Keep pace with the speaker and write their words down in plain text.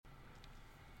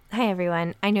Hi,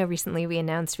 everyone. I know recently we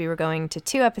announced we were going to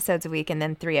 2 episodes a week and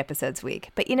then 3 episodes a week.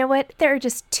 But you know what? There are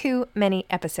just too many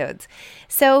episodes.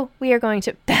 So we are going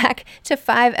back to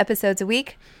 5 episodes a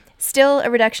week. Still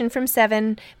a reduction from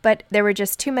 7, but there were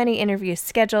just too many interviews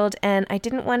scheduled, and I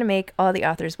didn't want to make all the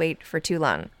authors wait for too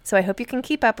long. So I hope you can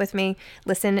keep up with me.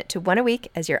 Listen to 1 a week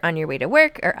as you're on your way to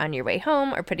work or on your way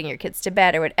home or putting your kids to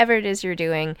bed or whatever it is you're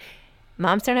doing.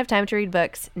 Moms don't have time to read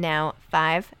books now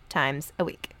 5 times a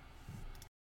week.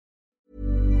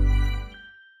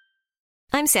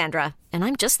 I'm Sandra, and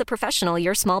I'm just the professional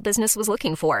your small business was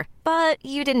looking for. But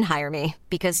you didn't hire me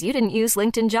because you didn't use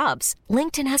LinkedIn Jobs.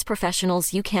 LinkedIn has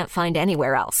professionals you can't find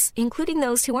anywhere else, including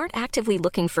those who aren't actively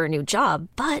looking for a new job,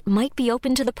 but might be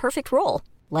open to the perfect role,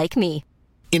 like me.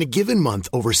 In a given month,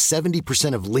 over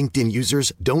 70% of LinkedIn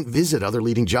users don't visit other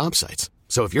leading job sites.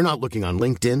 So if you're not looking on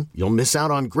LinkedIn, you'll miss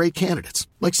out on great candidates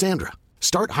like Sandra.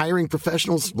 Start hiring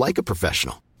professionals like a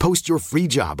professional. Post your free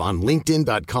job on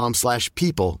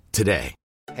linkedin.com/people today.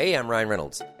 Hey, I'm Ryan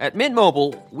Reynolds. At Mint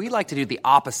Mobile, we like to do the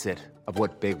opposite of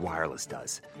what Big Wireless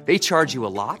does. They charge you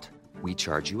a lot, we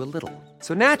charge you a little.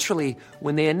 So naturally,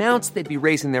 when they announced they'd be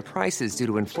raising their prices due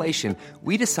to inflation,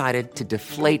 we decided to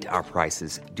deflate our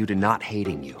prices due to not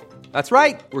hating you. That's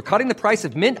right. We're cutting the price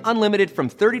of Mint Unlimited from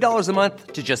 $30 a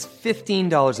month to just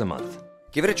 $15 a month.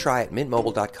 Give it a try at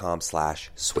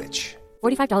mintmobile.com/switch.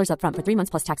 $45 up front for 3 months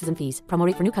plus taxes and fees. Promo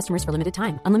rate for new customers for limited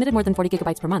time. Unlimited more than 40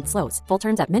 gigabytes per month. Slows full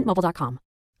terms at mintmobile.com.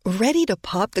 Ready to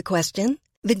pop the question?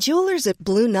 The jewelers at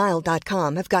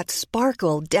BlueNile.com have got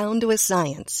sparkle down to a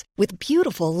science with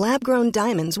beautiful lab-grown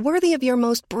diamonds worthy of your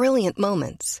most brilliant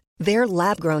moments. Their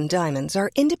lab-grown diamonds are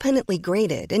independently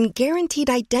graded and guaranteed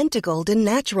identical to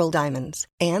natural diamonds.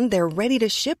 And they're ready to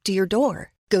ship to your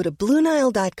door. Go to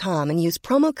BlueNile.com and use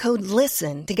promo code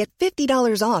LISTEN to get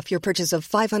 $50 off your purchase of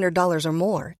 $500 or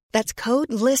more. That's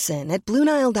code LISTEN at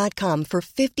BlueNile.com for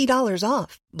 $50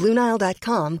 off.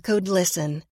 BlueNile.com, code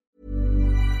LISTEN.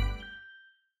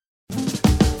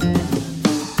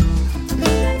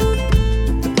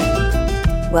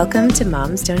 Welcome to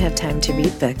Moms Don't Have Time to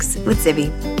Read Books with Zibby.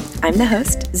 I'm the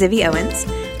host, Zibby Owens.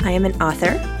 I am an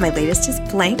author. My latest is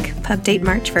Blank, pub date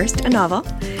March 1st, a novel.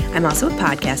 I'm also a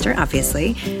podcaster,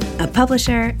 obviously, a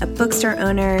publisher, a bookstore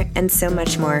owner, and so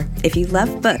much more. If you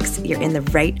love books, you're in the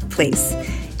right place.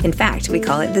 In fact, we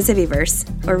call it the Zibbyverse,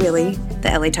 or really,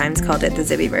 the LA Times called it the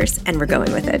Zibbyverse, and we're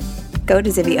going with it. Go to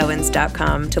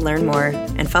zibbyowens.com to learn more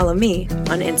and follow me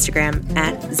on Instagram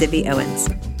at zibbyowens.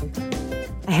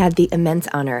 I had the immense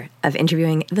honor of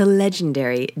interviewing the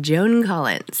legendary Joan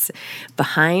Collins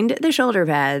behind the shoulder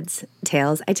pads,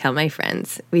 Tales I Tell My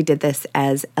Friends. We did this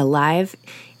as a live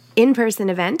in-person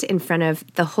event in front of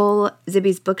the whole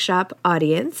Zibby's Bookshop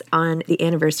audience on the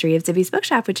anniversary of Zibby's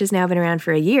Bookshop, which has now been around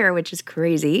for a year, which is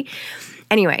crazy.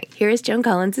 Anyway, here is Joan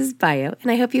Collins' bio,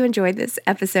 and I hope you enjoyed this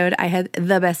episode. I had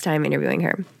the best time interviewing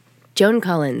her. Joan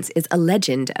Collins is a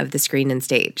legend of the screen and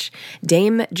stage.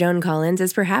 Dame Joan Collins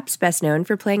is perhaps best known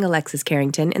for playing Alexis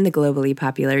Carrington in the globally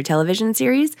popular television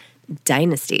series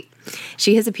Dynasty.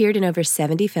 She has appeared in over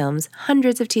 70 films,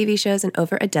 hundreds of TV shows, and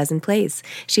over a dozen plays.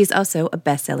 She is also a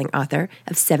best-selling author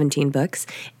of 17 books.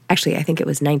 Actually, I think it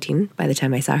was 19 by the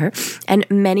time I saw her, and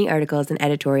many articles and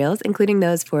editorials, including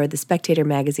those for The Spectator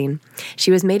magazine. She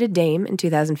was made a dame in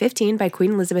 2015 by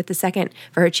Queen Elizabeth II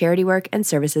for her charity work and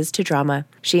services to drama.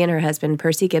 She and her husband,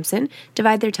 Percy Gibson,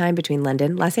 divide their time between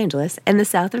London, Los Angeles, and the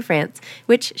south of France,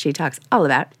 which she talks all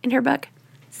about in her book.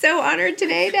 So honored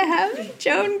today to have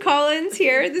Joan Collins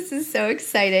here. This is so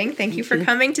exciting. Thank you for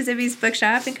coming to Zibby's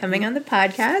Bookshop and coming on the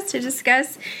podcast to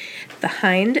discuss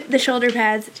Behind the Shoulder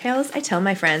Pads, Tales I Tell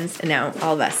My Friends, and now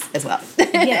all of us as well.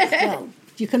 Yes, well,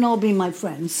 you can all be my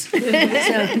friends. So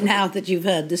now that you've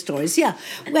heard the stories. Yeah,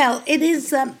 well, it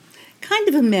is kind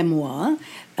of a memoir.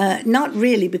 Not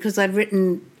really, because I've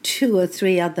written 2 or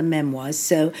 3 other memoirs,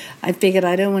 so I figured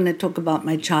I don't want to talk about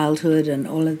my childhood and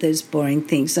all of those boring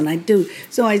things, and I do.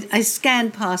 So I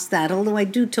scanned past that, although I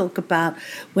do talk about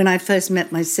when I first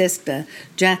met my sister,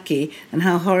 Jackie, and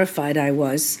how horrified I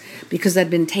was because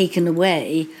I'd been taken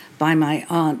away by my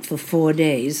aunt for 4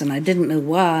 days, and I didn't know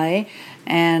why,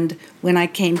 and when I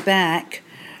came back,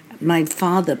 my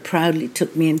father proudly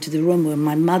took me into the room where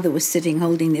my mother was sitting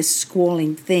holding this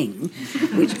squalling thing,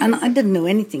 and I didn't know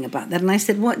anything about that. And I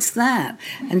said, "What's that?"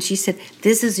 And she said,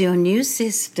 "This is your new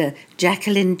sister,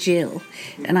 Jacqueline Jill."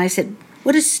 And I said,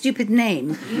 "What a stupid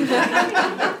name."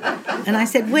 And I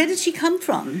said, "Where did she come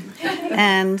from?"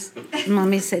 And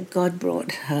Mommy said, "God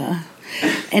brought her."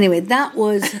 Anyway, that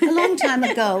was a long time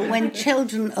ago when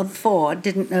children of 4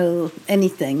 didn't know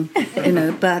anything,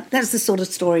 but that's the sort of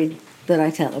story that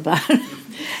I tell about.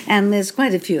 And there's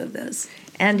quite a few of those.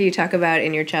 And you talk about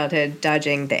in your childhood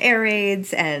dodging the air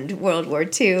raids and World War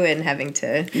II and having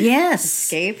to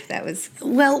escape. That was...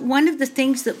 Well, one of the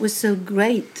things that was so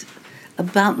great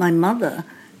about my mother,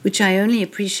 which I only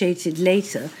appreciated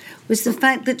later, was the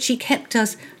fact that she kept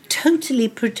us totally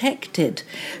protected.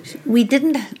 We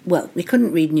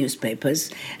couldn't read newspapers,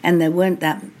 and there weren't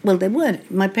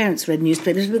my parents read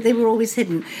newspapers, but they were always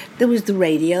hidden. There was the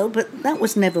radio, but that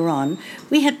was never on.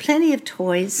 We had plenty of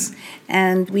toys,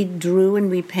 and we drew and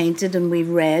we painted and we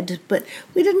read, but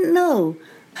we didn't know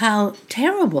how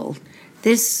terrible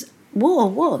this war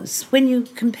was. When you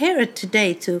compare it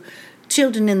today to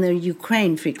children in the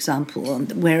Ukraine, for example, or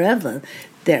wherever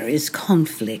there is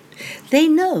conflict, they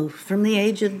know from the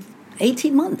age of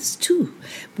 18 months, too.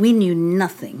 We knew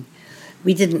nothing.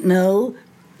 We didn't know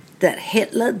that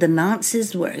Hitler, the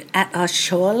Nazis, were at our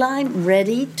shoreline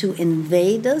ready to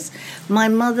invade us. My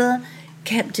mother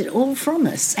kept it all from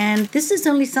us. And this is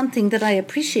only something that I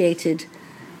appreciated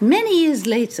many years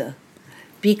later,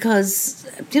 because,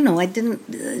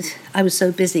 I was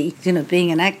so busy,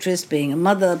 being an actress, being a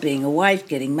mother, being a wife,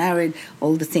 getting married,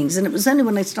 all the things. And it was only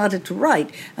when I started to write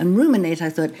and ruminate,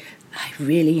 I thought, I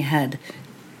really had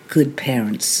good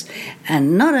parents.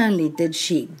 And not only did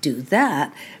she do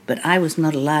that, but I was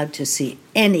not allowed to see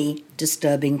any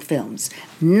disturbing films.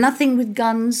 Nothing with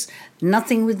guns,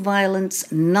 nothing with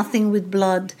violence, nothing with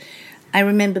blood. I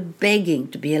remember begging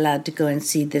to be allowed to go and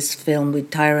see this film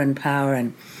with Tyrone Power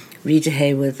and Rita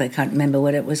Hayworth, I can't remember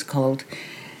what it was called.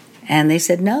 And they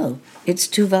said, no, it's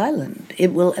too violent.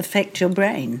 It will affect your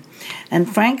brain. And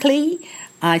frankly,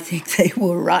 I think they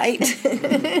were right.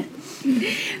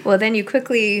 Well, then you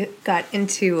quickly got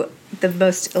into the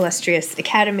most illustrious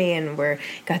academy and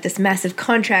got this massive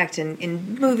contract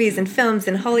in movies and films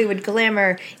and Hollywood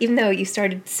glamour, even though you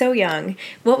started so young.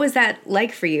 What was that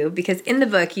like for you? Because in the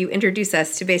book, you introduce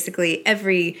us to basically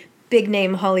every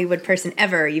big-name Hollywood person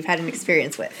ever you've had an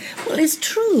experience with. Well, it's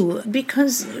true,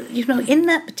 because, in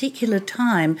that particular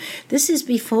time, this is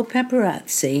before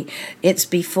paparazzi. It's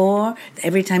before,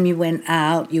 every time you went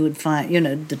out, you would find,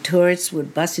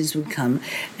 the buses would come,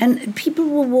 and people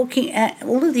were walking,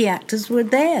 all of the actors were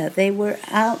there. They were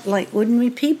out like ordinary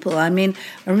people. I mean,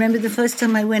 I remember the first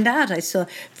time I went out, I saw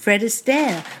Fred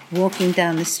Astaire walking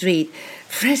down the street.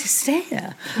 Fred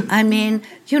Astaire. I mean,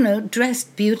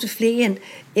 dressed beautifully, and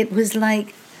it was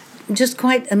like just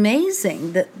quite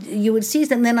amazing that you would see.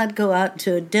 And then I'd go out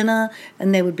to a dinner,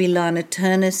 and there would be Lana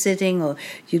Turner sitting, or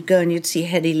you'd go and you'd see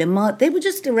Hedy Lamarr. They were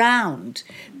just around.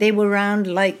 They were around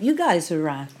like you guys are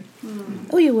around.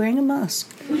 Oh, you're wearing a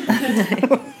mask.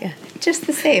 Yeah, just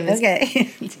the same.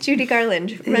 Okay. Judy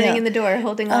Garland running in the door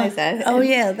holding Liza. Oh,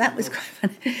 yeah, that was quite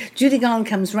funny. Judy Garland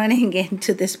comes running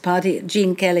into this party at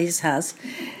Gene Kelly's house.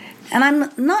 And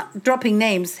I'm not dropping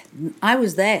names. I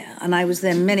was there, and I was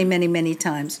there many, many, many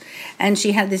times. And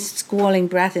she had this squalling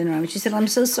brat in her arm. She said, I'm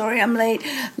so sorry I'm late.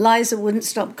 Liza wouldn't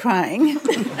stop crying.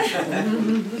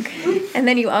 And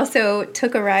then you also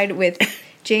took a ride with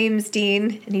James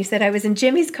Dean, and you said, I was in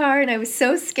Jimmy's car, and I was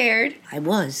so scared. I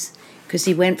was, because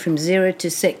he went from 0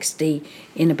 to 60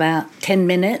 in about 10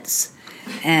 minutes,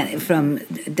 and from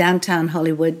downtown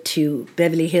Hollywood to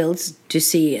Beverly Hills to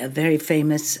see a very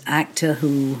famous actor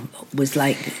who was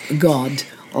like God.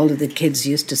 All of the kids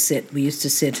we used to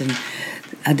sit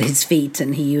at his feet,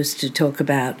 and he used to talk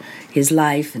about his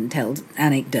life and tell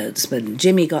anecdotes. But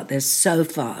Jimmy got there so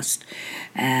fast,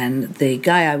 and the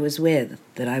guy I was with,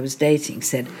 that I was dating,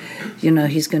 said,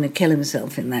 he's going to kill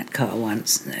himself in that car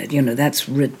once. That's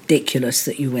ridiculous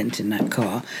that you went in that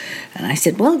car. And I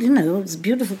said, well, it's a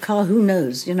beautiful car, who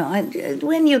knows?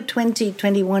 When you're 20,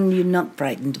 21, you're not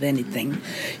frightened of anything.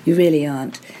 You really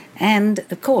aren't. And,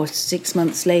 of course, 6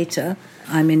 months later,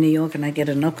 I'm in New York, and I get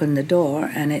a knock on the door,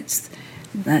 and it's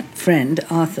that friend,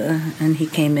 Arthur, and he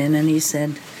came in and he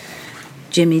said,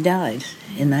 Jimmy died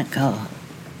in that car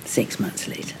 6 months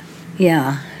later.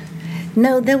 Yeah.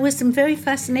 No, there were some very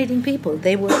fascinating people.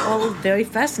 They were all very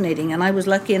fascinating, and I was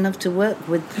lucky enough to work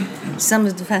with some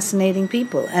of the fascinating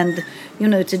people. And,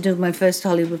 to do my first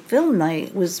Hollywood film, I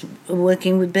was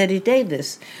working with Bette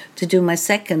Davis. To do my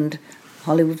second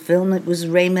Hollywood film, it was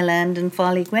Ray Milland and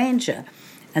Farley Granger.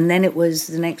 And then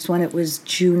the next one, it was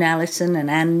June Allison and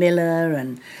Ann Miller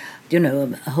and,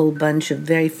 a whole bunch of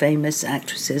very famous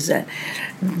actresses.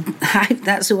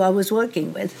 That's who I was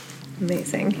working with.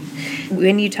 Amazing.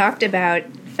 When you talked about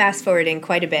fast-forwarding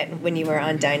quite a bit when you were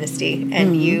on Dynasty,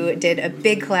 and you did a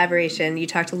big collaboration, you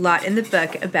talked a lot in the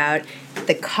book about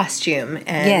the costume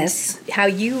and how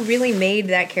you really made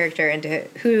that character into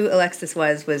who Alexis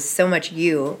was so much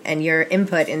you and your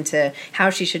input into how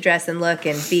she should dress and look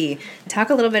and be. Talk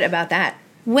a little bit about that.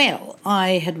 Well,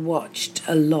 I had watched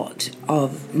a lot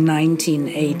of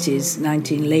 1980s,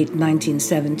 late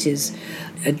 1970s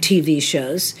TV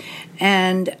shows,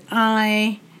 and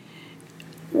I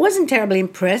wasn't terribly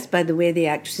impressed by the way the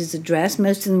actresses are dressed.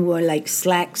 Most of them wore like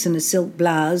slacks and a silk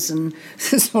blouse, and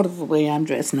sort of the way I'm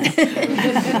dressed now.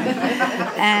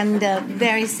 And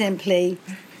very simply.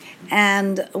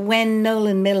 And when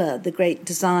Nolan Miller, the great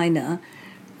designer,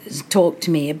 talked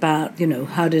to me about,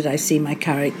 how did I see my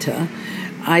character,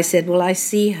 I said, well, I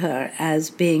see her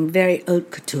as being very haute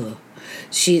couture.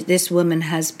 This woman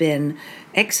has been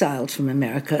exiled from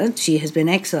America. She has been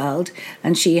exiled,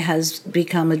 and she has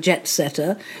become a jet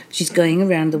setter. She's going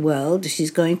around the world. She's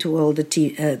going to all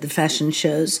the fashion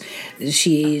shows.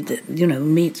 She,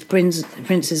 meets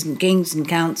princes and kings and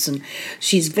counts, and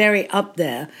she's very up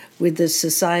there with the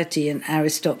society and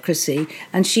aristocracy.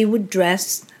 And she would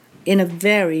dress in a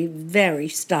very, very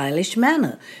stylish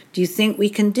manner. Do you think we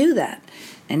can do that?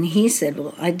 And he said,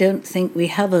 well, I don't think we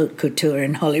have haute couture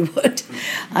in Hollywood.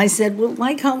 I said, well,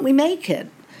 why can't we make it?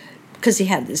 Because he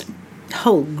had this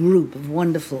whole group of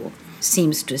wonderful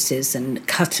seamstresses and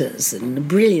cutters and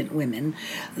brilliant women,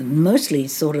 mostly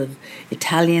sort of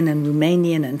Italian and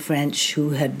Romanian and French, who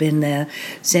had been there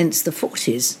since the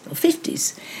 40s or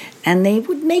 50s. And they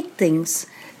would make things.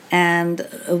 And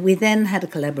we then had a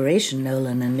collaboration,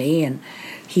 Nolan and me, and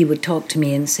he would talk to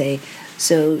me and say,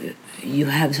 so you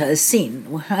have a scene.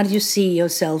 Well, how do you see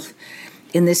yourself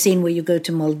in the scene where you go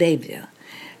to Moldavia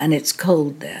and it's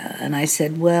cold there? And I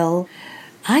said, well,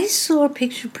 I saw a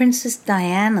picture of Princess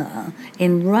Diana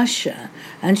in Russia,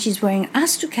 and she's wearing an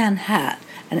Astrakhan hat,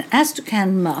 an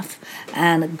Astrakhan muff,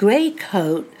 and a grey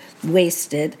coat,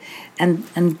 waisted,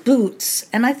 and boots,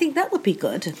 and I think that would be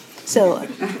good. So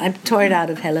I tore it out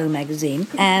of Hello magazine,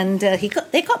 and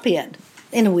they copy it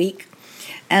in a week.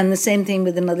 And the same thing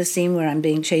with another scene where I'm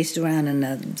being chased around and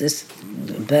this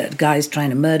guy's trying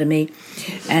to murder me.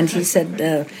 And he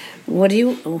said,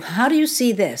 how do you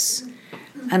see this?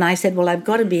 And I said, well, I've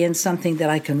got to be in something that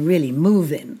I can really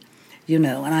move in, and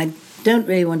I don't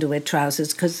really want to wear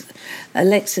trousers because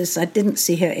Alexis, I didn't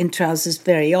see her in trousers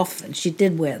very often. She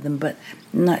did wear them, but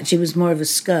she was more of a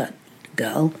skirt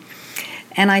girl.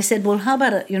 And I said, well, how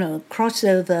about a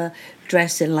crossover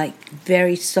dress in like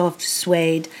very soft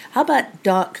suede? How about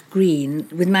dark green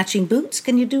with matching boots?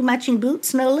 Can you do matching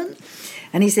boots, Nolan?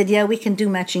 And he said, yeah, we can do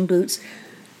matching boots.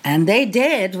 And they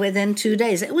did within 2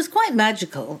 days. It was quite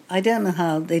magical. I don't know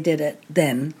how they did it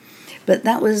then, but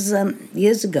that was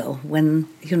years ago when,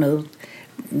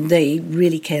 they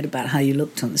really cared about how you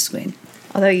looked on the screen.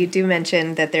 Although you do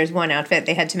mention that there's one outfit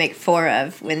they had to make 4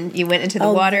 of when you went into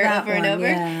the water over and over.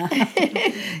 Yeah.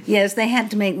 Yes, they had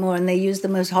to make more, and they used the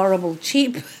most horrible,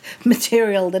 cheap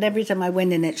material that every time I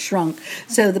went in, it shrunk.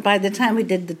 So by the time we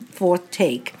did the 4th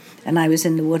take, and I was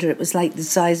in the water, it was like the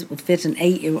size it would fit an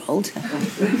 8-year-old.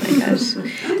 Oh my gosh.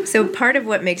 So part of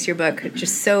what makes your book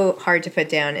just so hard to put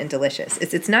down and delicious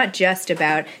is it's not just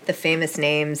about the famous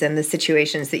names and the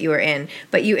situations that you were in,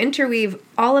 but you interweave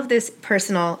all of this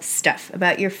personal stuff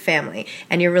about your family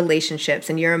and your relationships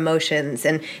and your emotions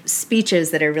and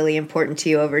speeches that are really important to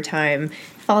you over time,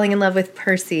 falling in love with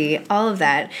Percy, all of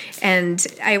that. And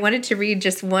I wanted to read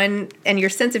just one, and your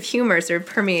sense of humor sort of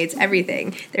permeates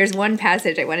everything. There's one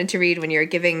passage I wanted to read when you're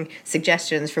giving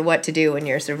suggestions for what to do when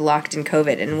you're sort of locked in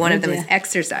COVID, and one of them is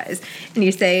exercise. And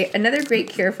you say, another great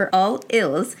cure for all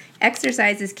ills,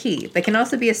 exercise is key, but can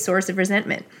also be a source of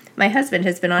resentment. My husband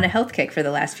has been on a health kick for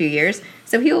the last few years,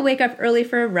 so he will wake up early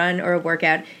for a run or a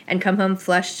workout and come home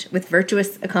flushed with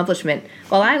virtuous accomplishment,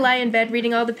 while I lie in bed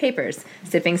reading all the papers,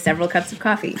 sipping several cups of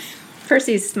coffee.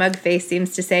 Percy's smug face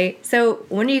seems to say, so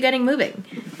when are you getting moving?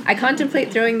 I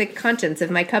contemplate throwing the contents of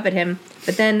my cup at him,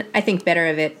 but then I think better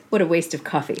of it. What a waste of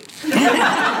coffee.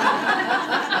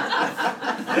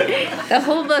 The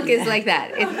whole book is like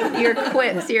that. It's your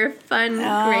quips, your fun,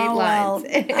 great lines.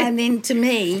 Well, I mean, to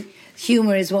me,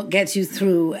 humor is what gets you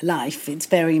through life. It's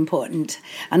very important.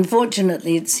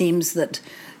 Unfortunately, it seems that,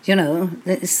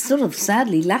 it's sort of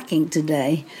sadly lacking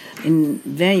today in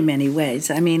very many ways.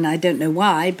 I mean, I don't know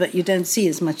why, but you don't see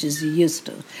as much as you used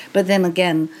to. But then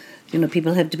again,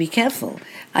 people have to be careful.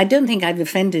 I don't think I've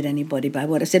offended anybody by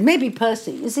what I said. Maybe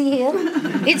Percy. Is he here?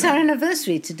 It's our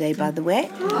anniversary today, by the way.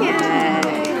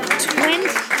 Yay.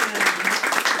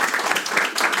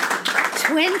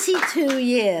 22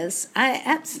 years.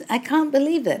 I can't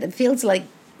believe it. It feels like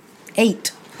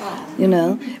 8,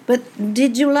 But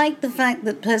did you like the fact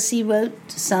that Percy wrote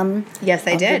some Yes,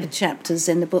 I did. The chapters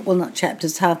in the book? Well, not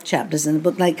chapters, half chapters in the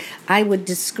book. Like, I would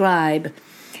describe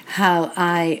how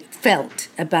I felt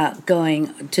about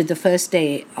going to the first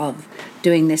day of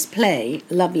doing this play,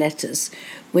 Love Letters,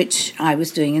 which I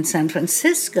was doing in San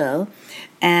Francisco,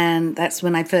 and that's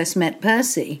when I first met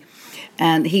Percy.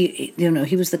 And he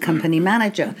was the company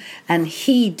manager, and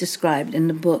he described in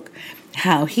the book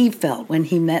how he felt when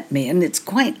he met me, and it's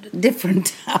quite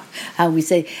different how we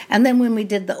say. And then when we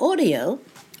did the audio,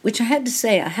 which I had to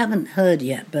say I haven't heard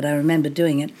yet, but I remember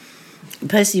doing it,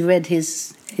 Percy read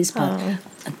his part. Oh.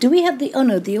 Do we have the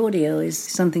audio is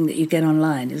something that you get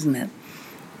online, isn't it?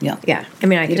 Yeah. Yeah. I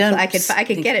mean, I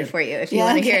could get it for you if you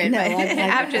want to hear it. No,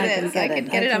 After this, I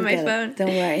could get it on my phone. Don't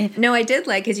worry. No, I did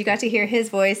because you got to hear his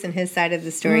voice and his side of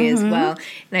the story as well.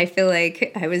 And I feel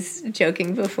like I was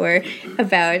joking before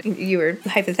about your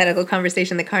hypothetical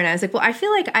conversation in the car, and I was like, well, I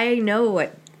feel like I know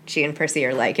what she and Percy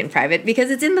are like in private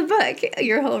because it's in the book,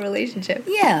 your whole relationship.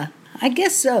 Yeah, I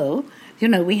guess so.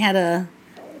 We had a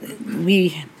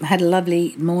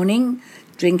lovely morning,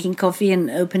 drinking coffee and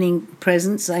opening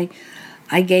presents.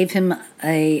 I gave him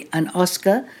an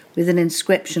Oscar with an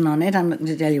inscription on it. I'm not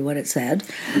going to tell you what it said.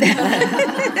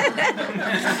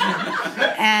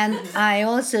 And I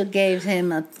also gave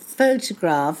him a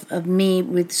photograph of me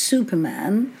with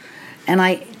Superman, and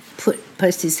I put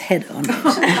Percy's head on it.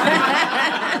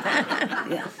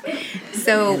 Yeah.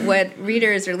 So what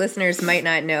readers or listeners might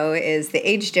not know is the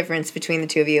age difference between the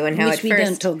two of you and how Which we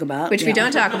don't talk about. Which we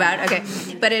don't talk about, okay.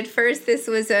 But at first this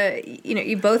was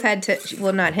you both had to,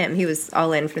 well, not him, he was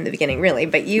all in from the beginning, really,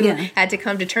 but you had to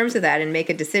come to terms with that and make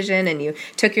a decision, and you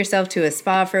took yourself to a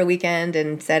spa for a weekend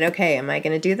and said, okay, am I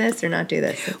going to do this or not do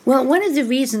this? Well, one of the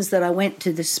reasons that I went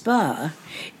to the spa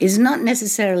is not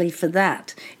necessarily for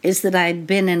that, is that I'd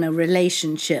been in a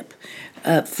relationship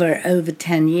for over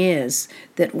 10 years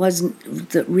that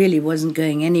really wasn't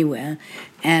going anywhere,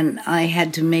 and I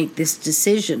had to make this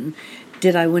decision.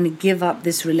 Did I want to give up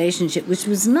this relationship, which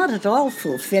was not at all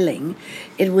fulfilling?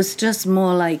 It was just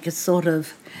more like a sort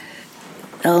of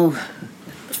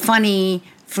funny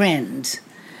friend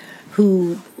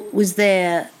who was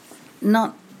there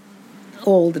not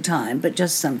all the time, but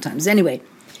just sometimes. Anyway,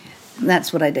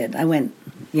 that's what I did. I went,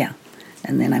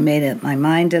 and then I made up my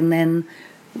mind, and then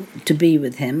to be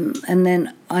with him. And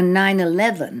then on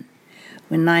 9/11,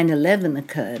 when 9/11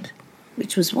 occurred,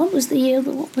 which was, what was the year?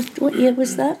 What year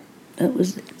was that? It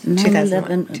was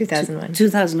 9/11. 2001.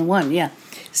 2001, yeah.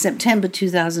 September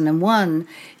 2001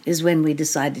 is when we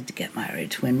decided to get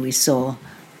married, when we saw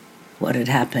what had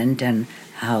happened and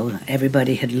how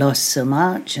everybody had lost so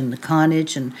much and the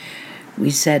carnage, and we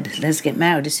said, let's get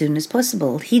married as soon as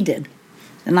possible. He did,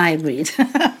 and I agreed.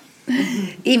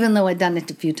 Even though I'd done it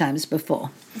a few times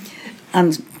before.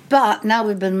 But now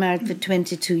we've been married for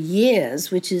 22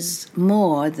 years, which is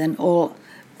more than all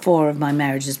 4 of my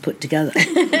marriages put together.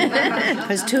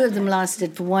 Because 2 of them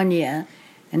lasted for 1 year,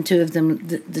 and 2 of them,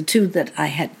 the 2 that I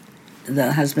had,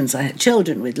 the husbands I had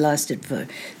children with, lasted for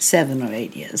 7 or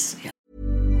 8 years. Yeah.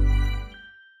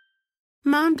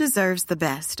 Mom deserves the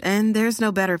best, and there's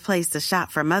no better place to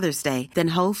shop for Mother's Day than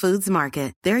Whole Foods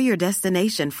Market. They're your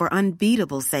destination for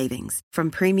unbeatable savings, from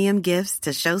premium gifts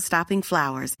to show-stopping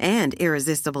flowers and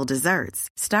irresistible desserts.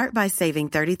 Start by saving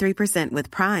 33% with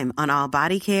Prime on all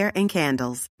body care and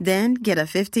candles. Then get a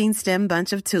 15-stem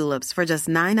bunch of tulips for just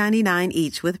 $9.99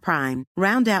 each with Prime.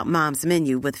 Round out Mom's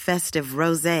menu with festive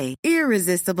rosé,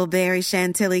 irresistible berry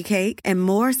chantilly cake, and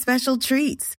more special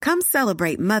treats. Come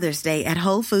celebrate Mother's Day at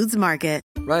Whole Foods Market.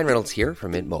 Ryan Reynolds here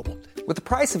from Mint Mobile. With the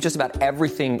price of just about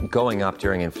everything going up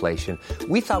during inflation,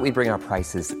 we thought we'd bring our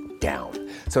prices down.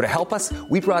 So to help us,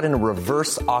 we brought in a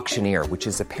reverse auctioneer, which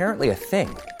is apparently a thing.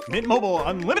 Mint Mobile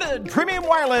Unlimited Premium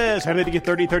Wireless. How to get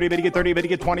 30, 30, how to get 30, how to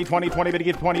get 20, 20, 20, how to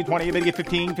get 20, 20, how to get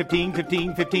 15, 15,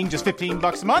 15, 15, just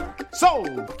 $15 a month?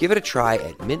 Sold! Give it a try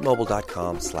at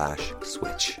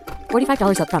mintmobile.com/switch.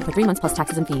 $45 up front for 3 months plus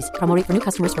taxes and fees. Promo rate for new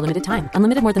customers for limited time.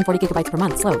 Unlimited more than 40 gigabytes per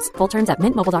month. Slows full terms at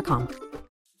mintmobile.com.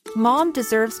 Mom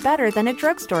deserves better than a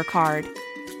drugstore card.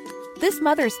 This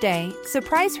Mother's Day,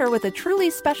 surprise her with a truly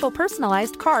special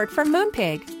personalized card from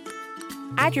Moonpig.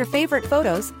 Add your favorite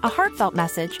photos, a heartfelt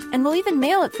message, and we'll even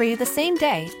mail it for you the same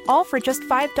day, all for just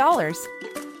 $5.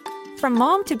 From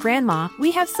mom to grandma,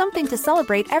 we have something to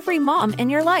celebrate every mom in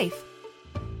your life.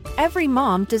 Every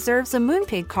mom deserves a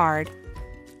Moonpig card.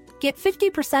 Get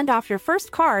 50% off your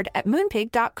first card at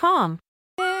moonpig.com.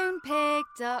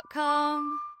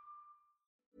 Moonpig.com.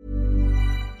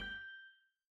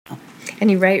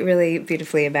 And you write really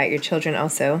beautifully about your children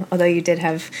also, although you did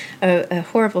have a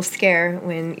horrible scare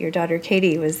when your daughter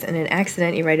Katie was in an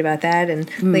accident. You write about that, and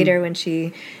later when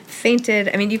she fainted.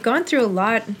 I mean, you've gone through a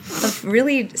lot of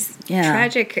really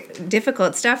tragic,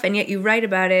 difficult stuff, and yet you write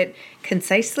about it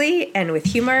concisely and with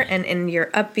humor and in your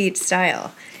upbeat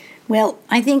style. Well,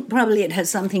 I think probably it has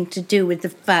something to do with the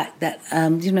fact that,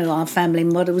 our family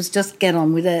motto was just get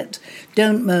on with it.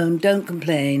 Don't moan, don't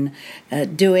complain,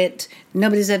 do it.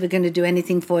 Nobody's ever going to do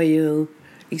anything for you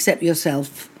except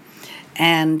yourself.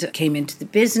 And came into the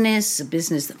business, a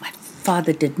business that my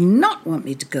father did not want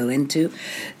me to go into.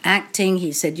 Acting,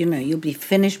 he said, you'll be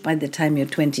finished by the time you're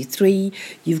 23.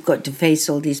 You've got to face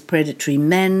all these predatory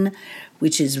men,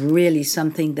 which is really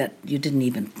something that you didn't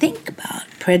even think about.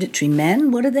 Predatory men,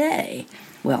 what are they?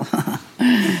 Well,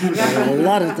 there are a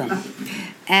lot of them.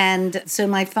 And so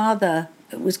my father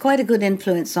was quite a good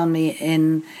influence on me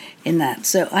in that.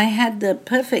 So I had the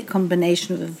perfect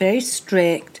combination of a very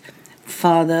strict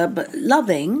father, but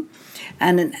loving,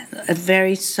 and a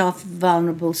very soft,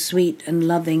 vulnerable, sweet, and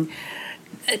loving,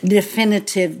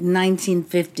 definitive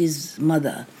 1950s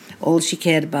mother. All she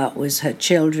cared about was her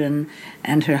children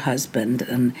and her husband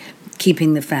and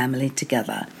keeping the family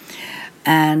together.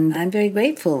 And I'm very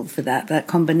grateful for that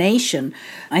combination.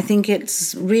 I think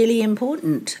it's really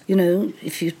important,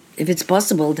 if it's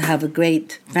possible to have a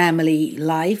great family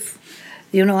life.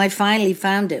 I finally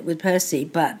found it with Percy,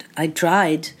 but I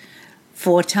tried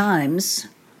 4 times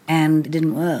and it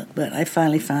didn't work. But I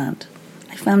finally found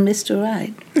Mr.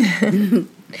 Right.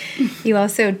 You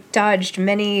also dodged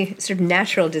many sort of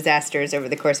natural disasters over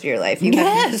the course of your life. You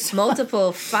have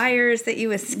multiple fires that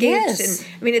you escaped. Yes. And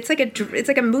I mean, it's like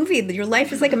a movie. Your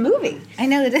life is like a movie. I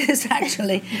know it is,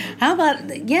 actually. How about,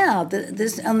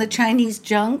 this on the Chinese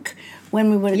junk, when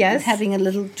we were having a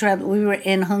little travel, we were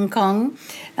in Hong Kong,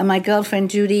 and my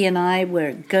girlfriend Judy and I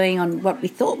were going on what we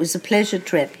thought was a pleasure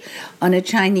trip on a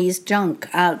Chinese junk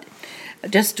out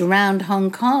just around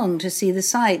Hong Kong to see the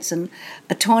sights, and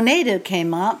a tornado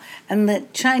came up, and the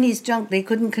Chinese junk, they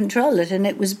couldn't control it, and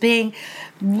it was being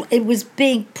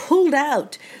pulled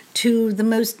out to the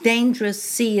most dangerous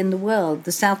sea in the world,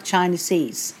 the South China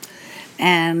Seas,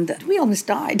 and we almost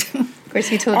died. Of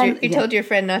course, you told your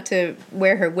friend not to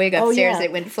wear her wig upstairs.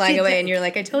 It went flying away, and you're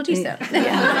like, I told you so.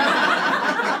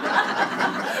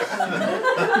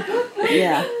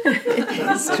 Yeah,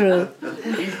 it's true.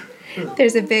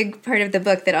 There's a big part of the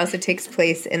book that also takes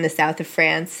place in the south of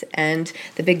France, and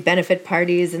the big benefit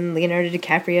parties and Leonardo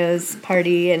DiCaprio's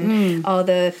party and all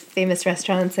the famous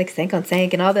restaurants like 5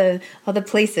 and all the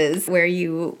places where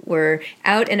you were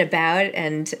out and about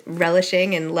and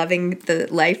relishing and loving the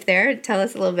life there. Tell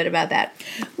us a little bit about that.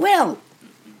 Well,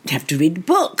 you have to read the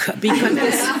book because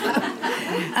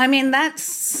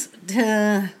that's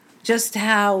just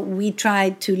how we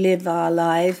tried to live our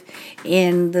life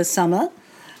in the summer.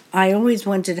 I always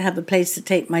wanted to have a place to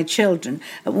take my children.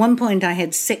 At one point, I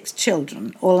had 6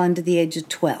 children, all under the age of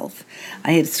 12.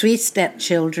 I had 3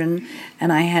 stepchildren,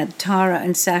 and I had Tara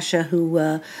and Sasha, who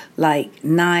were like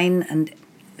 9 and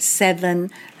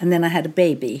 7, and then I had a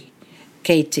baby,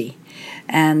 Katie,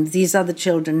 and these other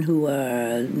children who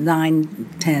were 9,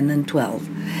 10, and 12.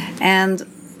 And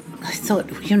I thought,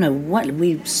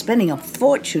 we're spending a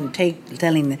fortune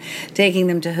taking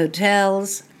them to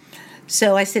hotels.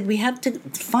 So I said, we have to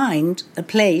find a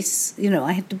place,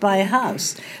 I had to buy a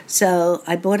house. So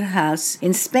I bought a house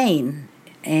in Spain,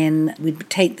 and we'd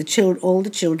take all the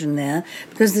children there,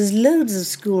 because there's loads of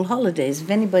school holidays. If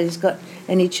anybody's got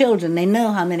any children, they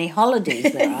know how many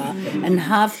holidays there are. And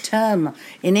half-term,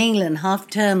 in England,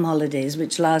 half-term holidays,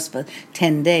 which last for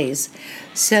 10 days.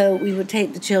 So we would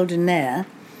take the children there.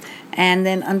 And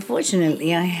then,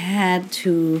 unfortunately, I had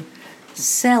to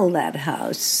sell that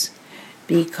house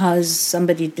because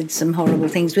somebody did some horrible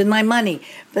things with my money.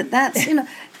 But that's,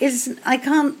 I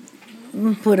can't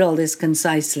put all this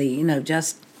concisely,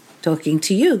 just talking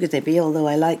to you, Zippy, although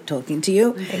I like talking to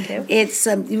you. Thank you. It's,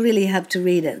 you really have to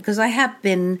read it, because I have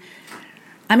been,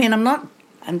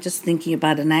 I'm just thinking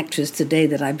about an actress today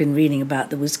that I've been reading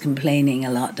about that was complaining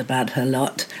a lot about her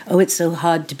lot. Oh, it's so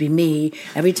hard to be me.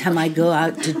 Every time I go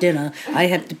out to dinner, I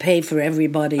have to pay for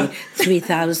everybody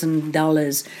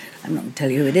 $3,000. I'm not going to tell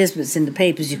you who it is, but it's in the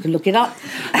papers. You can look it up.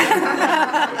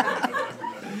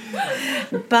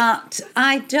 But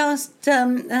I just I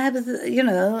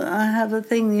have a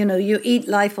thing, you eat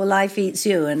life or life eats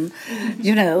you, and,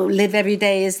 live every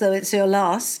day as though it's your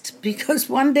last, because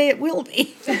one day it will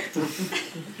be.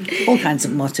 All kinds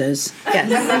of mottos.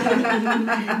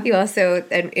 Yes. You also,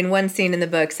 in one scene in the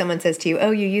book, someone says to you,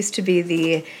 oh, you used to be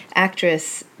the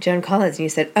actress Joan Collins, and you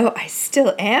said, "Oh, I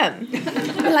still am."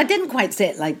 Well, I didn't quite say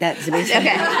it like that, to be fair.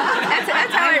 Okay,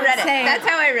 that's how I read it. That's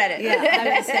how I read it.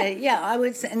 I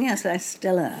would say, and yes, I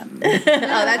still am. Oh,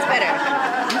 that's better.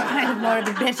 I'm kind of more of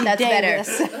a Betty That's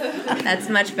Davis. better. That's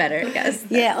much better. Yes.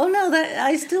 Yeah. Oh no,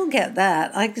 I still get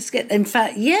that. I just get. In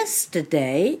fact,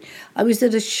 yesterday I was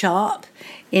at a shop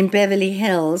in Beverly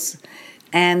Hills,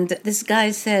 and this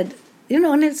guy said,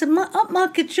 and it's an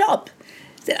upmarket shop.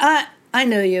 He said, I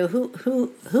know you.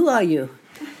 Who are you?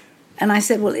 And I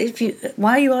said, well,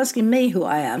 why are you asking me who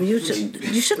I am? You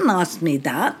shouldn't ask me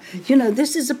that.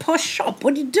 This is a posh shop.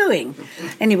 What are you doing?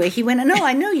 Anyway, he went, no,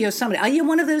 I know you're somebody. Are you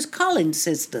one of those Collins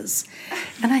sisters?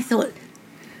 And I thought,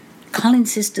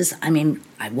 Collins sisters,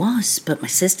 I was, but my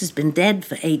sister's been dead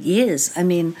for 8 years.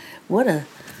 What a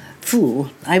fool.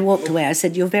 I walked away. I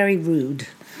said, you're very rude.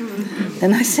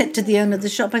 Then I said to the owner of the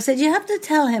shop, I said, you have to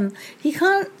tell him he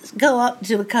can't go up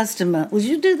to a customer. Would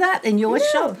you do that in your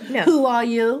shop? No. Who are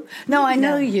you? No, I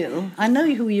know you. I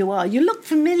know who you are. You look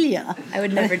familiar. I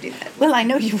would never do that. Well, I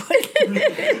know you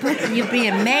would. But you'd be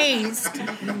amazed.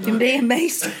 You'd be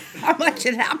amazed how much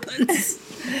it happens.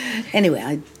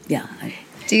 Anyway,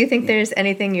 Do you think there's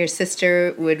anything your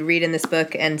sister would read in this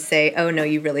book and say, oh, no,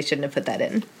 you really shouldn't have put that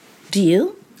in? Do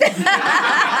you?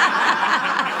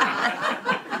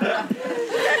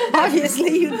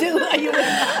 Obviously you do.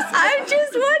 I'm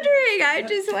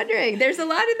just wondering. There's a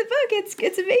lot in the book.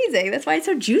 It's amazing. That's why it's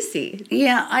so juicy.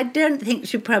 Yeah, I don't think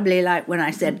she probably liked when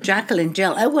I said Jacqueline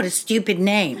Jill. Oh, what a stupid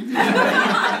name.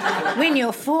 When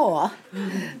you're 4,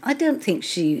 I don't think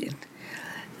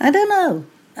I don't know.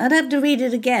 I'd have to read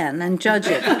it again and judge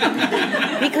it.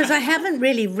 Because I haven't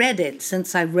really read it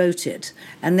since I wrote it.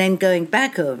 And then going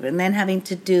back over and then having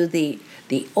to do the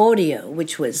audio,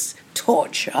 which was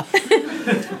torture.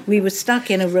 We were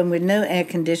stuck in a room with no air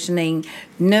conditioning,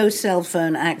 no cell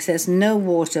phone access, no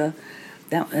water.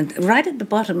 Right at the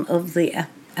bottom of the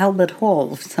Albert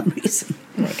Hall for some reason.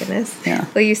 Oh my goodness. Yeah.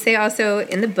 Well, you say also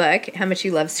in the book how much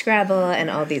you love Scrabble and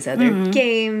all these other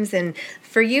games, and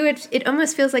for you it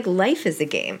almost feels like life is a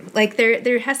game. Like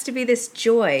there has to be this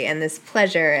joy and this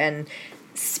pleasure and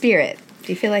spirit.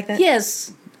 Do you feel like that?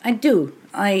 Yes, I do.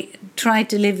 I try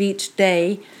to live each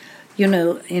day,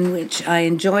 in which I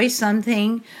enjoy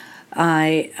something,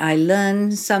 I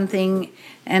learn something,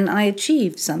 and I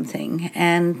achieve something.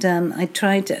 And I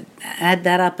try to add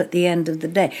that up at the end of the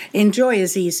day. Enjoy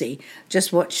is easy.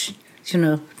 Just watch,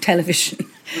 television.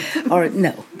 Or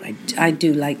no, I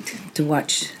do like to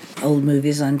watch old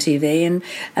movies on TV,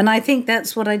 and I think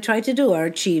that's what I try to do, or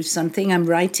achieve something. I'm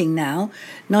writing now,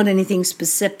 not anything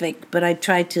specific, but I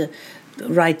try to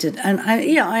write it, and I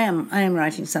am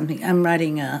writing something. I'm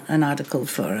writing an article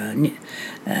for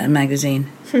a magazine.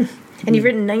 And you've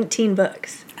written 19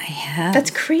 books. I have.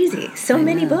 That's crazy. So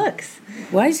many books.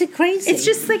 Why is it crazy? It's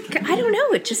just like, I don't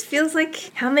know. It just feels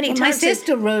like how many times. My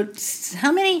sister wrote.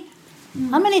 How many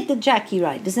did Jackie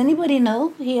write? Does anybody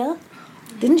know here?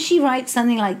 Didn't she write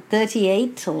something like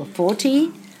 38 or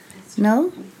 40?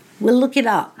 No? We'll look it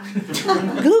up.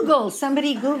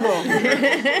 Somebody Google.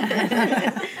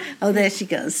 Oh, there she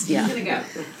goes. Yeah.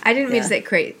 I didn't mean to say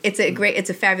great. It's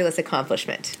a fabulous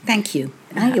accomplishment. Thank you.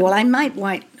 Well, I might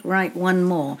write one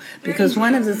more, because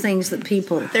one of the things that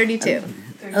people... 32.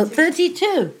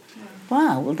 32.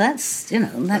 Wow, well, that's an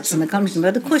accomplishment.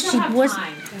 But of course she was...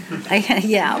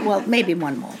 well, maybe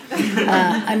one more.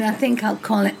 And I think I'll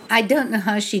call it... I don't know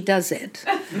how she does it.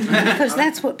 Because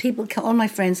that's what all my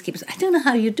friends keep saying. I don't know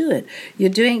how you do it.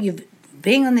 You're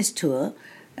being on this tour,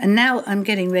 and now I'm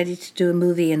getting ready to do a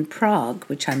movie in Prague,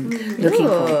 which I'm looking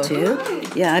forward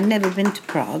to. Yeah, I've never been to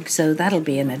Prague, so that'll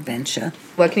be an adventure.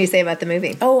 What can you say about the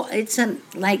movie? Oh, it's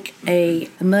like a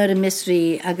murder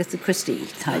mystery Agatha Christie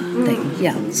type thing.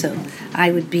 Yeah, so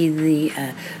I would be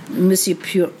the Monsieur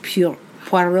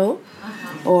Poirot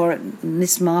or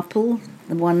Miss Marple,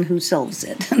 the one who solves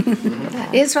it.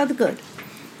 It's rather good.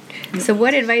 So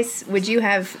what advice would you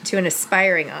have to an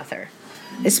aspiring author?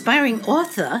 Aspiring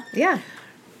author? Yeah.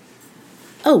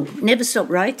 Oh, never stop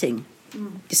writing.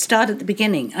 Start at the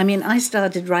beginning. I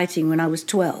started writing when I was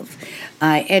 12.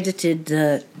 I edited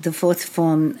the fourth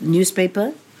form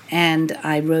newspaper, and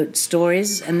I wrote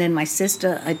stories. And then I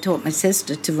taught my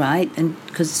sister to write, and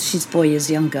because she's 4 years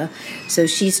younger, so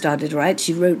she started to write.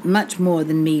 She wrote much more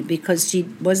than me because she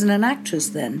wasn't an actress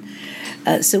then.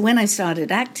 So when I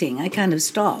started acting, I kind of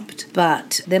stopped.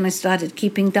 But then I started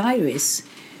keeping diaries.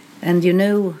 And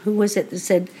who was it that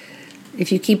said, if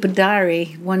you keep a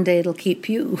diary, one day it'll keep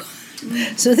you?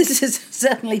 So this has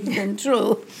certainly been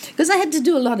true, because I had to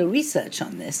do a lot of research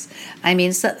on this. I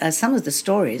mean, some of the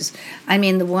stories, I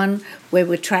mean, the one where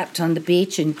we're trapped on the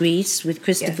beach in Greece with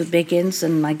Christopher Biggins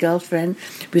and my girlfriend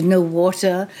with no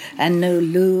water and no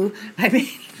loo. I mean,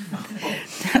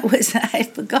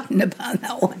 I'd forgotten about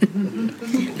that one.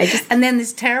 And then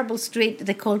this terrible street that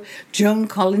they called Joan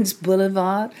Collins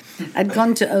Boulevard. I'd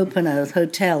gone to open a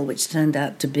hotel which turned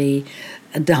out to be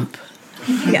a dump.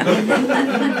 Yeah.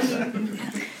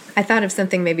 I thought of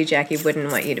something maybe Jackie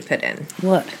wouldn't want you to put in.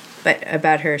 What? But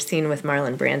about her scene with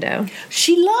Marlon Brando.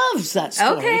 She loves that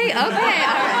story. Okay, all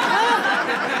right.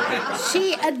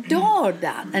 She adored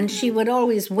that, and she would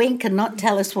always wink and not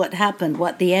tell us what happened,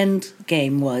 what the end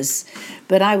game was.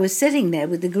 But I was sitting there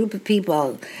with a group of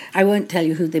people. I won't tell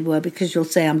you who they were because you'll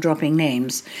say I'm dropping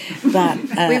names. But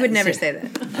we would never say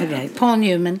that. Okay, Paul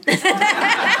Newman.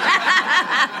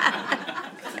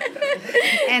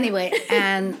 Anyway,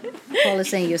 and Paul is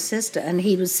saying, your sister, and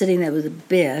he was sitting there with a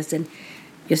beer. I said,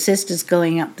 your sister's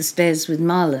going up the stairs with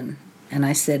Marlon. And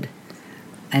I said,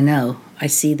 I know, I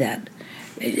see that.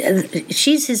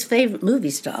 She's his favorite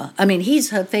movie star. I mean, he's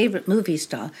her favorite movie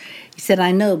star. He said,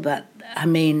 I know, but, I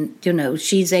mean, you know,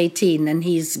 she's 18 and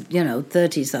he's,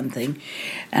 30-something.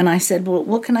 And I said, well,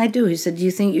 what can I do? He said, do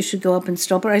you think you should go up and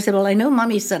stop her? I said, well, I know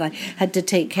Mummy said I had to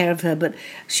take care of her, but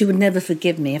she would never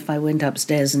forgive me if I went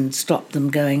upstairs and stopped them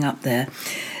going up there.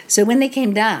 So when they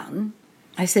came down,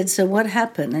 I said, so what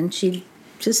happened? And she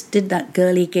just did that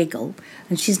girly giggle,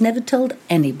 and she's never told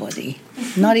anybody,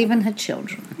 not even her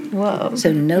children. Whoa.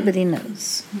 So nobody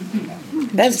knows.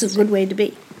 That's a good way to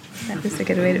be. That is a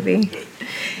good way to be.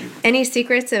 Any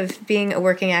secrets of being a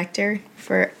working actor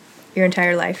for your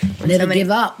entire life? Never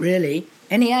give up, really.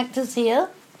 Any actors here?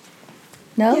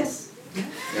 No? Yes.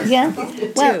 Yeah?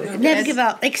 Well, never give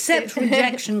up, except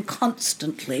rejection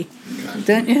constantly.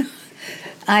 Don't you?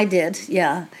 I did,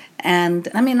 yeah. And,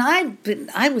 I mean, I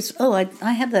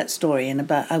had that story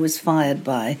I was fired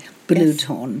by Blue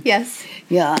Torn. Yes.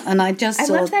 Yeah, and I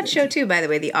love that show, too, by the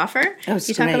way, The Offer. Oh,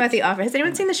 you talk about The Offer. Has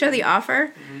anyone seen the show The Offer?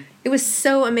 Mm-hmm. It was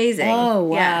so amazing. Oh,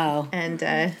 wow. Yeah.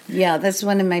 And, yeah, that's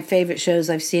one of my favorite shows.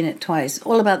 I've seen it twice.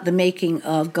 All about the making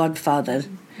of Godfather,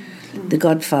 The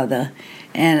Godfather.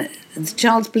 And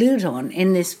Charles Bluedorn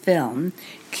in this film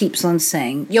keeps on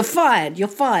saying, you're fired, you're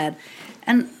fired.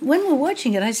 And when we're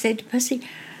watching it, I say to Percy,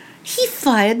 he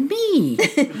fired me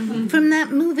from that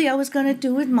movie I was going to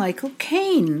do with Michael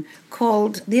Caine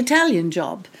called The Italian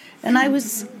Job. And I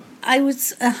was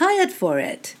hired for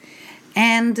it.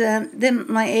 And then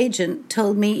my agent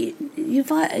told me, he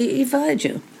fired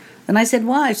you. And I said,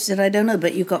 why? She said, I don't know,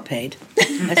 but you got paid.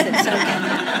 I said, it's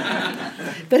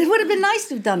okay. But it would have been nice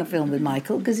to have done a film with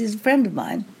Michael, because he's a friend of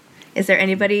mine. Is there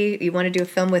anybody you want to do a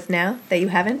film with now that you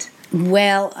haven't?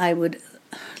 Well, I would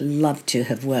love to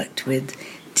have worked with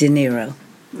De Niro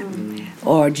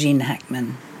or Gene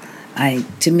Hackman.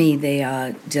 To me, they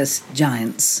are just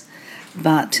giants.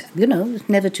 But,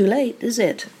 never too late, is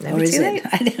it? Never or is too it? late.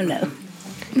 I don't know.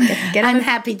 I'm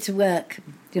happy to work,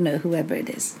 whoever it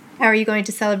is. How are you going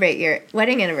to celebrate your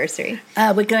wedding anniversary?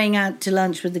 We're going out to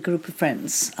lunch with a group of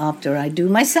friends after I do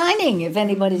my signing, if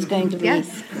anybody's going to be.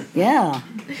 Yes. Yeah.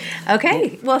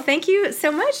 Okay. Well, thank you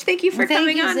so much. Thank you for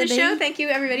coming on the show. Thank you,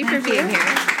 everybody, for being here.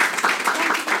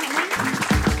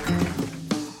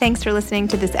 Thanks for listening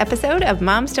to this episode of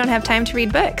Moms Don't Have Time to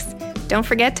Read Books. Don't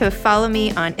forget to follow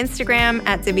me on Instagram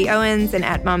at Zibby Owens and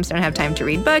at Moms Don't Have Time to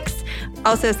Read Books.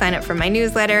 Also sign up for my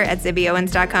newsletter at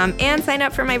zibbyowens.com and sign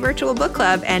up for my virtual book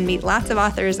club and meet lots of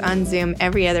authors on Zoom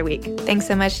every other week. Thanks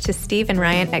so much to Steve and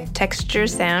Ryan at Texture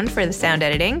Sound for the sound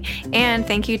editing. And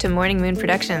thank you to Morning Moon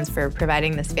Productions for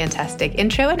providing this fantastic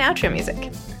intro and outro music.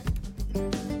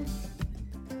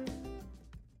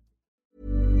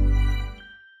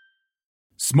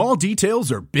 Small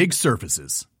details are big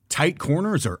surfaces. Tight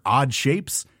corners are odd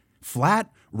shapes. Flat,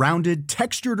 rounded,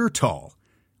 textured, or tall.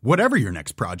 Whatever your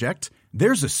next project,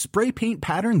 there's a spray paint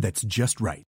pattern that's just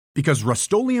right. Because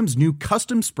Rust-Oleum's new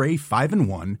Custom Spray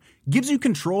 5-in-1 gives you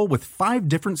control with 5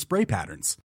 different spray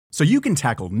patterns. So you can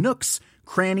tackle nooks,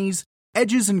 crannies,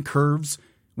 edges, and curves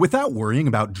without worrying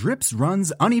about drips,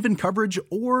 runs, uneven coverage,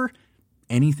 or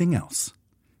anything else.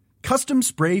 Custom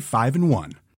Spray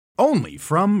 5-in-1. Only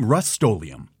from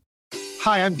Rust-Oleum.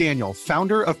 Hi, I'm Daniel,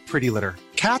 founder of Pretty Litter.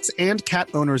 Cats and cat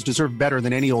owners deserve better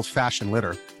than any old-fashioned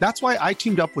litter. That's why I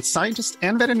teamed up with scientists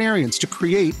and veterinarians to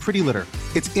create Pretty Litter.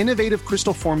 Its innovative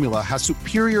crystal formula has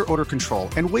superior odor control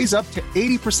and weighs up to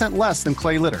 80% less than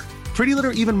clay litter. Pretty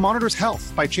Litter even monitors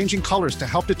health by changing colors to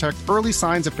help detect early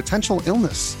signs of potential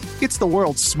illness. It's the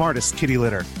world's smartest kitty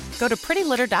litter. Go to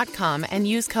prettylitter.com and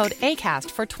use code ACAST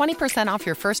for 20% off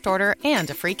your first order and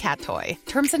a free cat toy.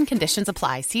 Terms and conditions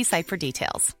apply. See site for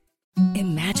details.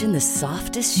 Imagine the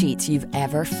softest sheets you've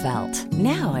ever felt.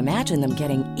 Now imagine them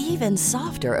getting even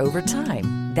softer over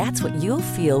time. That's what you'll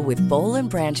feel with Boll &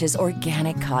 Branch's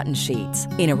organic cotton sheets.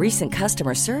 In a recent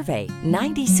customer survey,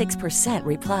 96%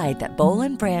 replied that Boll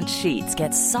 & Branch sheets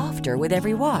get softer with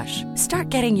every wash. Start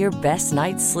getting your best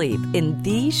night's sleep in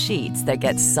these sheets that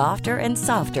get softer and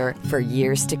softer for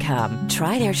years to come.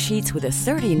 Try their sheets with a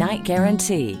 30-night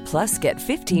guarantee. Plus, get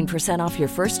 15% off your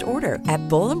first order at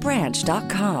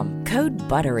bollandbranch.com. Code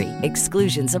BUTTERY.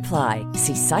 Exclusions apply.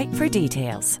 See site for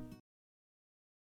details.